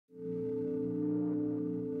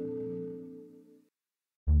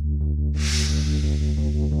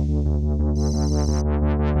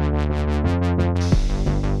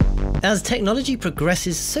As technology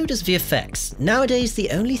progresses, so does VFX. Nowadays, the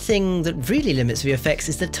only thing that really limits VFX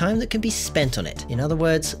is the time that can be spent on it. In other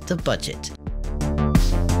words, the budget.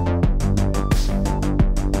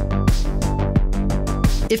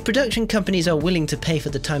 If production companies are willing to pay for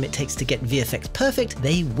the time it takes to get VFX perfect,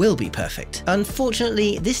 they will be perfect.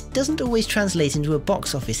 Unfortunately, this doesn't always translate into a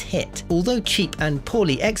box office hit. Although cheap and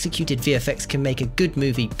poorly executed VFX can make a good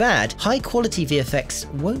movie bad, high quality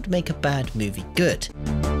VFX won't make a bad movie good.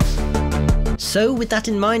 So with that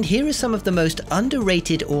in mind, here are some of the most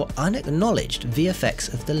underrated or unacknowledged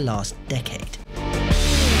VFX of the last decade.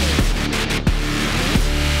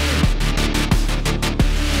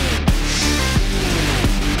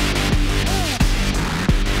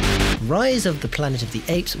 Rise of the Planet of the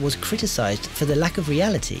Apes was criticised for the lack of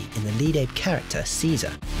reality in the lead ape character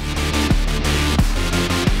Caesar.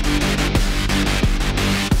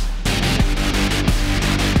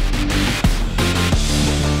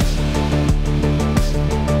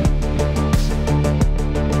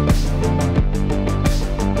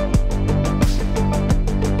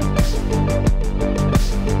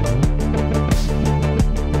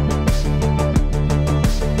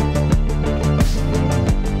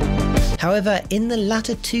 However, in the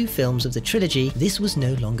latter two films of the trilogy, this was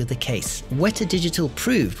no longer the case. WETA Digital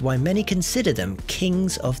proved why many consider them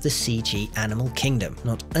kings of the CG animal kingdom.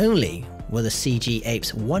 Not only were the CG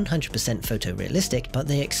apes 100% photorealistic, but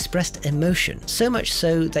they expressed emotion, so much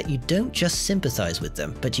so that you don't just sympathize with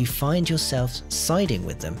them, but you find yourself siding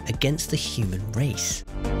with them against the human race.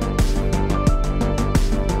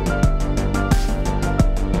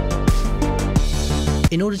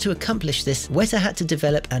 In order to accomplish this, WETA had to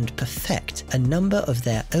develop and perfect a number of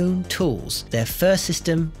their own tools. Their fur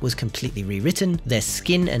system was completely rewritten, their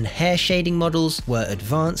skin and hair shading models were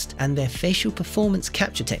advanced, and their facial performance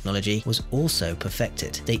capture technology was also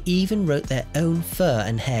perfected. They even wrote their own fur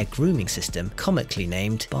and hair grooming system, comically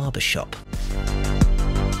named Barbershop.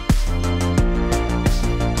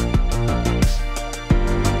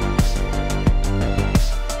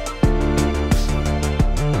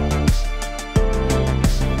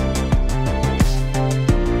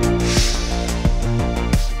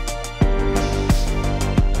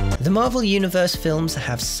 The Marvel Universe films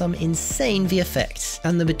have some insane VFX,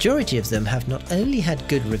 and the majority of them have not only had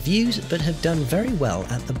good reviews, but have done very well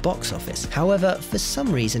at the box office. However, for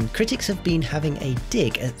some reason, critics have been having a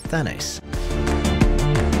dig at Thanos.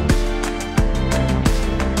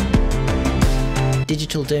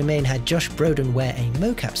 Digital Domain had Josh Brolin wear a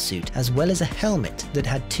mocap suit as well as a helmet that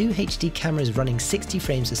had two HD cameras running 60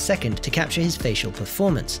 frames a second to capture his facial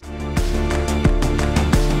performance.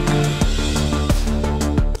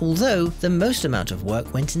 Although the most amount of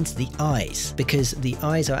work went into the eyes, because the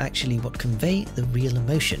eyes are actually what convey the real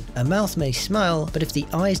emotion. A mouth may smile, but if the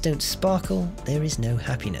eyes don't sparkle, there is no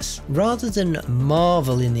happiness. Rather than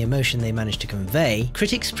marvel in the emotion they managed to convey,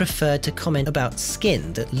 critics preferred to comment about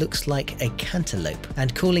skin that looks like a cantaloupe,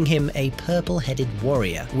 and calling him a purple-headed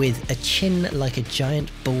warrior with a chin like a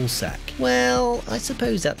giant ballsack. Well, I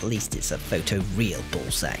suppose at least it's a photoreal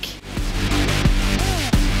ballsack.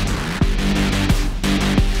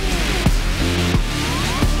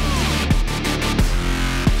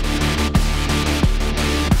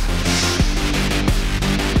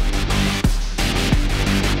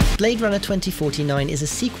 Blade Runner 2049 is a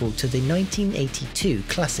sequel to the 1982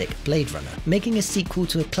 classic Blade Runner. Making a sequel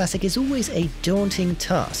to a classic is always a daunting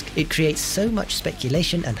task. It creates so much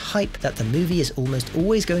speculation and hype that the movie is almost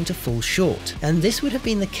always going to fall short. And this would have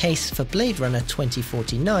been the case for Blade Runner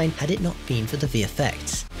 2049 had it not been for the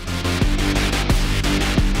VFX.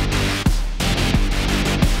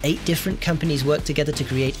 8 different companies work together to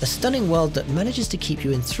create a stunning world that manages to keep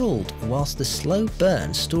you enthralled whilst the slow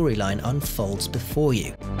burn storyline unfolds before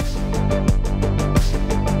you.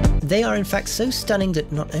 They are in fact so stunning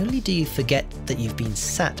that not only do you forget that you've been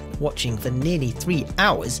sat watching for nearly 3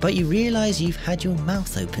 hours, but you realise you've had your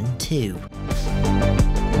mouth open too.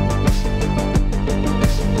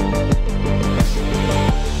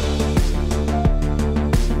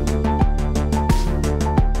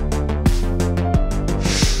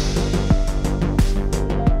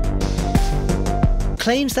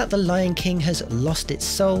 Claims that The Lion King has lost its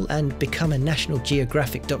soul and become a National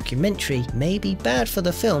Geographic documentary may be bad for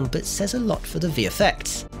the film, but says a lot for the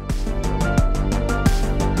VFX.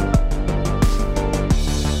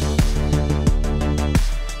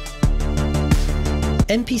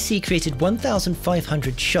 MPC created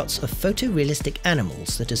 1,500 shots of photorealistic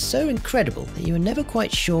animals that are so incredible that you are never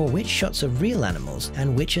quite sure which shots are real animals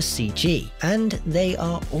and which are CG. And they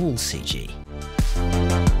are all CG.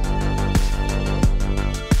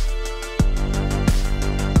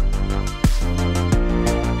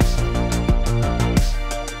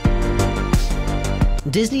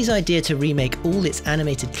 Disney's idea to remake all its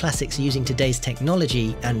animated classics using today's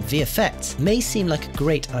technology and VFX may seem like a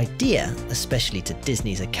great idea, especially to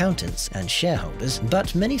Disney's accountants and shareholders,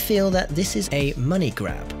 but many feel that this is a money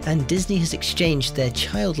grab, and Disney has exchanged their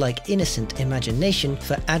childlike innocent imagination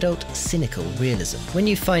for adult cynical realism. When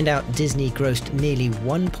you find out Disney grossed nearly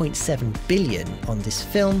 $1.7 billion on this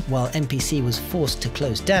film while MPC was forced to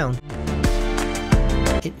close down,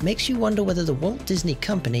 it makes you wonder whether the Walt Disney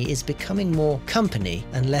Company is becoming more company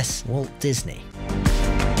and less Walt Disney.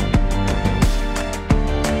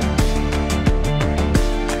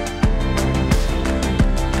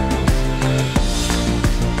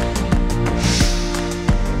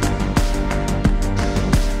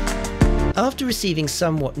 After receiving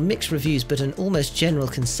somewhat mixed reviews but an almost general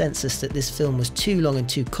consensus that this film was too long and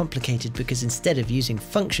too complicated because instead of using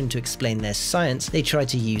function to explain their science, they tried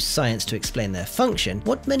to use science to explain their function,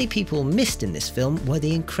 what many people missed in this film were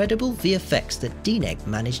the incredible VFX that DNEG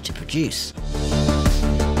managed to produce.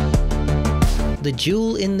 The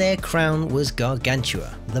jewel in their crown was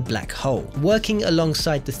Gargantua, the black hole, working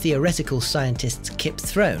alongside the theoretical scientists Kip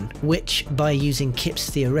Thorne, which, by using Kip's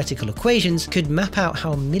theoretical equations, could map out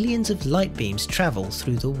how millions of light beams travel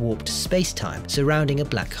through the warped space-time surrounding a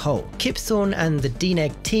black hole. Kip Thorne and the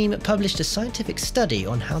DNEG team published a scientific study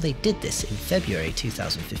on how they did this in February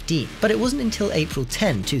 2015, but it wasn't until April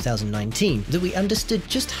 10, 2019 that we understood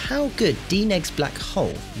just how good DNEG's black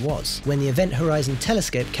hole was, when the Event Horizon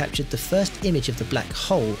Telescope captured the first image of the black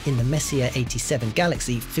hole in the Messier 87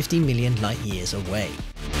 galaxy 50 million light years away.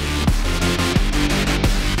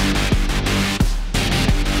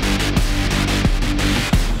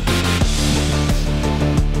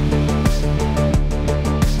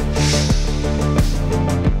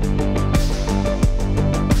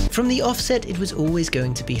 From the offset, it was always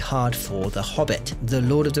going to be hard for The Hobbit. The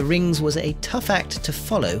Lord of the Rings was a tough act to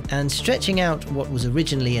follow, and stretching out what was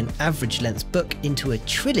originally an average-length book into a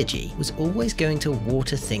trilogy was always going to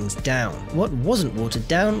water things down. What wasn't watered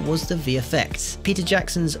down was the VFX. Peter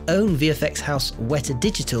Jackson's own VFX house, WETA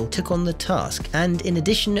Digital, took on the task, and in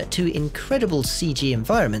addition to incredible CG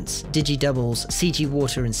environments, Digidoubles, CG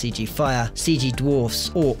water and CG fire, CG dwarfs,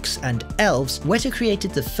 orcs and elves, WETA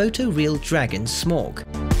created the photoreal dragon Smaug.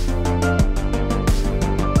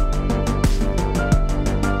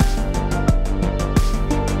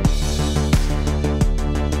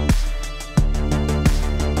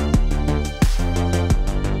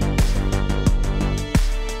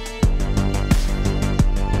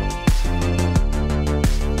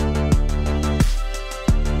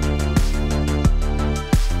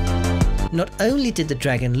 Not only did the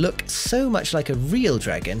dragon look so much like a real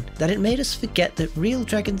dragon that it made us forget that real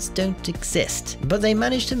dragons don't exist, but they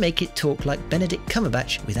managed to make it talk like Benedict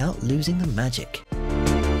Cumberbatch without losing the magic.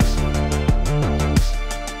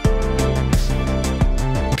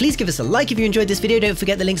 Please give us a like if you enjoyed this video. Don't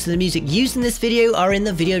forget the links to the music used in this video are in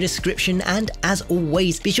the video description, and as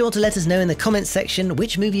always, be sure to let us know in the comments section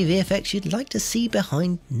which movie VFX you'd like to see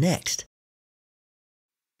behind next.